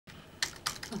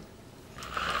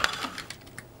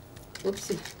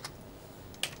Whoopsie.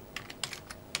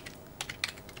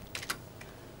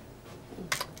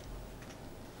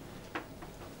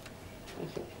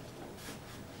 Okay.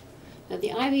 Now the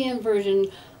IBM version,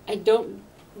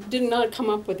 did not come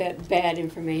up with that bad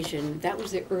information. That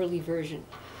was the early version.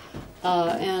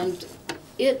 And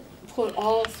it put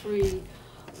all three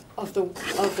of the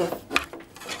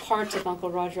parts of Uncle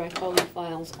Roger I Told You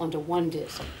files onto one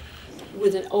disk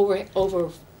with an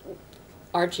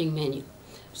overarching menu.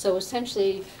 So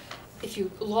essentially, if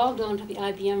you logged on to the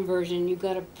IBM version, you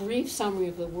got a brief summary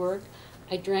of the work.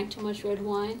 I drank too much red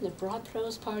wine. The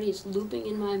Broadthrows party is looping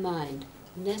in my mind,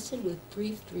 nested with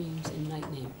brief dreams and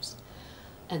nightmares.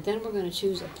 And then we're going to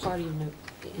choose a party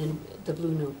in the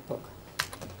blue notebook.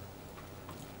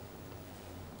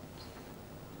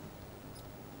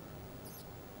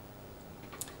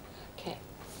 Okay.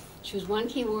 Choose one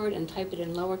keyword and type it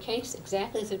in lowercase,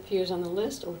 exactly as it appears on the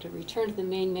list, or to return to the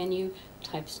main menu,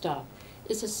 type stop.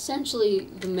 It's essentially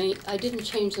the main, I didn't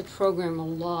change the program a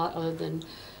lot other than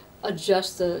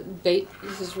adjust the,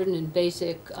 this is written in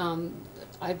BASIC,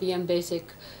 IBM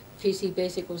BASIC, PC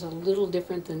BASIC was a little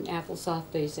different than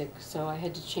AppleSoft BASIC, so I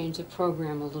had to change the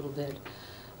program a little bit.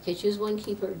 Okay, choose one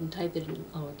keyword and type it in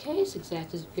lowercase,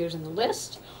 exactly as it appears on the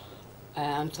list.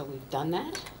 And so we've done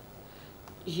that.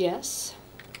 Yes.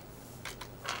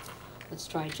 Let's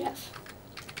try Jeff.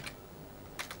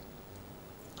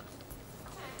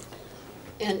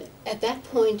 And at that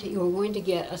point, you're going to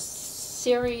get a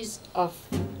series of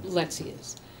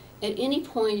lexias. At any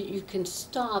point, you can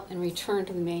stop and return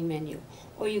to the main menu,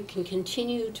 or you can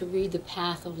continue to read the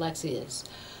path of lexias.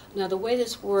 Now, the way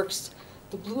this works,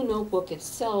 the blue notebook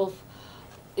itself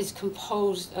is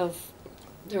composed of,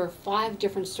 there are 5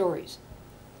 different stories.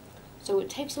 So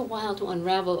it takes a while to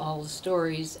unravel all the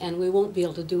stories, and we won't be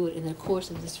able to do it in the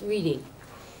course of this reading.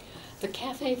 The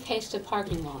cafe faced a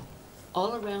parking lot.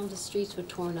 All around the streets were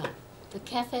torn up. The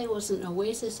cafe was an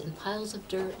oasis in piles of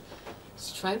dirt,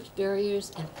 striped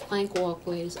barriers, and plank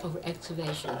walkways over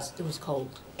excavations. It was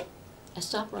cold. I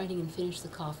stopped writing and finished the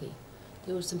coffee.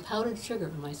 There was some powdered sugar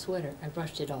in my sweater. I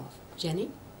brushed it off.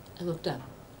 Jenny? I looked up.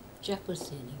 Jeff was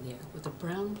standing there with a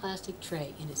brown plastic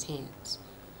tray in his hands.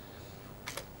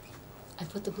 I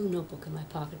put the blue notebook in my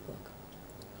pocketbook.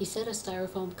 He set a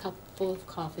styrofoam cup full of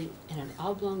coffee and an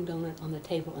oblong donut on the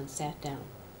table and sat down.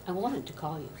 I wanted to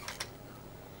call you.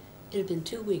 It had been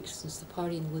 2 weeks since the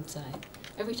party in Woodside.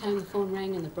 Every time the phone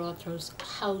rang in the Broadthrows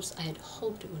house, I had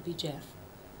hoped it would be Jeff.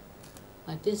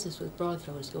 My business with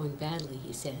Broadthrow is going badly,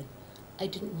 he said. I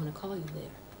didn't want to call you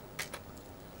there.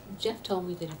 Jeff told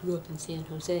me that he grew up in San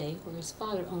Jose, where his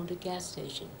father owned a gas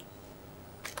station.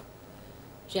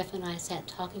 Jeff and I sat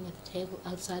talking at the table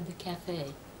outside the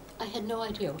cafe. I had no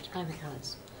idea what time it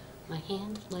was. My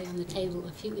hand lay on the table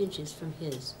a few inches from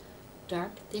his.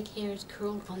 Dark, thick hairs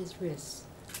curled on his wrists.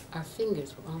 Our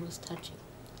fingers were almost touching.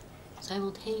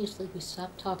 Simultaneously, we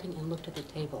stopped talking and looked at the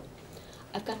table.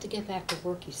 I've got to get back to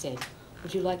work, he said.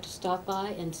 Would you like to stop by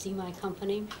and see my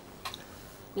company?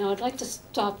 Now, I'd like to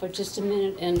stop for just a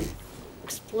minute and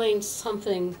explain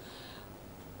something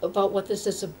about what this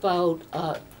is about.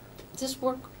 This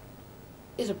work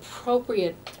is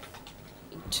appropriate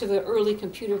to the early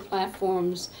computer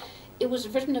platforms. It was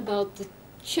written about the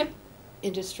chip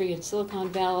industry in Silicon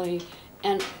Valley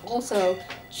and also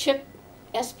chip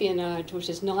espionage, which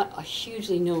is not a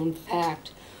hugely known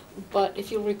fact. But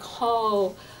if you'll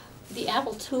recall, the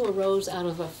Apple II arose out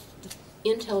of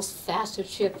Intel's faster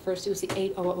chip. First it was the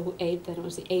 8008, then it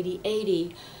was the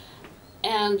 8080.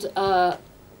 And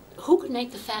who could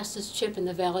make the fastest chip in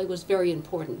the Valley was very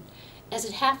important. As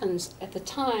it happens, at the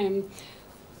time,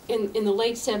 in the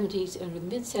late 70s, or the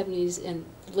mid-70s and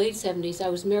late 70s, I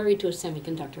was married to a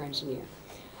semiconductor engineer.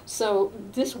 So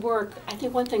this work, I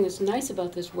think one thing that's nice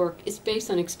about this work is based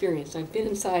on experience. I've been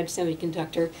inside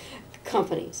semiconductor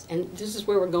companies, and this is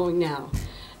where we're going now.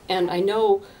 And I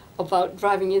know about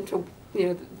driving into,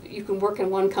 you can work in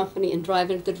one company and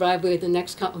drive into the driveway of the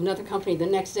next another company the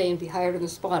next day and be hired on the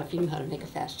spot if you knew how to make a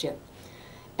fast chip.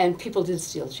 And people did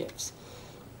steal chips.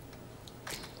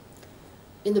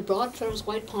 In the Broadthrows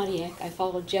white Pontiac, I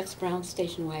followed Jeff's brown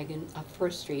station wagon up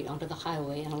First Street onto the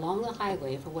highway and along the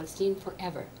highway for what seemed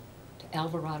forever to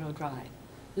Alvarado Drive.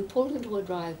 We pulled into a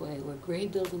driveway where gray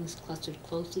buildings clustered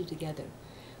closely together.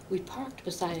 We parked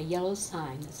beside a yellow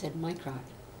sign that said Micron.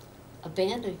 A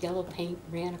band of yellow paint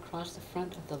ran across the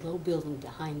front of the low building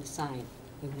behind the sign.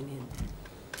 We went in.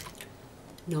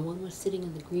 No one was sitting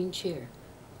in the green chair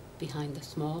behind the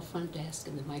small front desk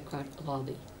in the Micron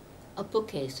lobby. A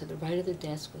bookcase to the right of the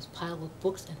desk was piled with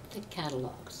books and thick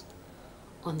catalogs.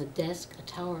 On the desk, a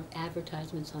tower of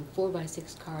advertisements on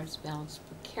 4x6 cards balanced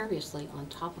precariously on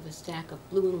top of a stack of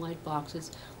blue and white boxes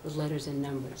with letters and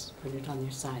numbers printed on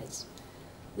their sides.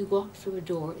 We walked through a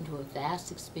door into a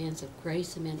vast expanse of gray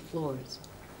cement floors.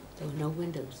 There were no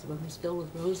windows. The room was filled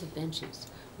with rows of benches,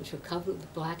 which were covered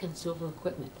with black and silver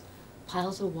equipment.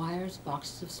 Piles of wires,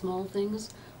 boxes of small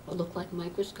things, what looked like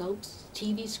microscopes,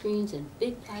 TV screens, and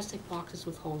big plastic boxes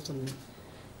with holes in them.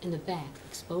 In the back,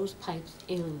 exposed pipes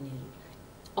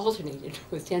alternated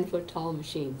with 10-foot-tall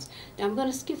machines. Now I'm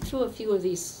going to skip through a few of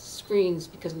these screens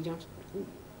because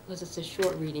it's a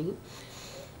short reading.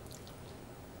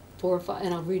 4 or 5,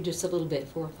 and I'll read just a little bit.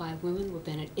 4 or 5 women were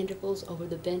bent at intervals over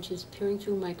the benches, peering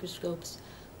through microscopes,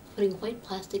 putting white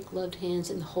plastic gloved hands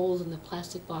in the holes in the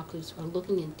plastic boxes, or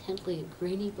looking intently at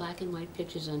grainy black and white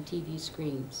pictures on TV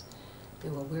screens. They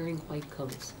were wearing white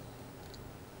coats.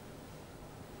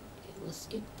 Okay, we'll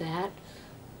skip that.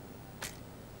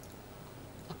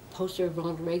 A poster of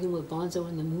Ronald Reagan with Bonzo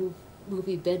in the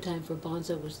movie Bedtime for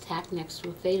Bonzo was tacked next to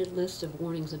a faded list of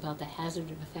warnings about the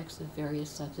hazardous effects of various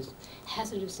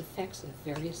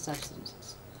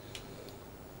substances.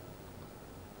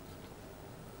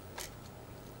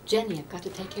 Jenny, I've got to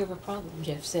take care of a problem,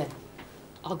 Jeff said.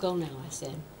 I'll go now, I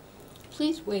said.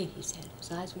 Please wait, he said.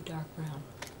 His eyes were dark brown.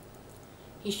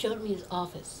 He showed me his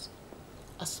office,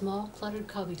 a small, cluttered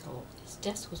cubbyhole. His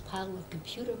desk was piled with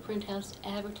computer printouts,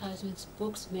 advertisements,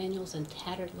 books, manuals, and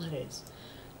tattered letters.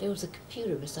 There was a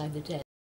computer beside the desk.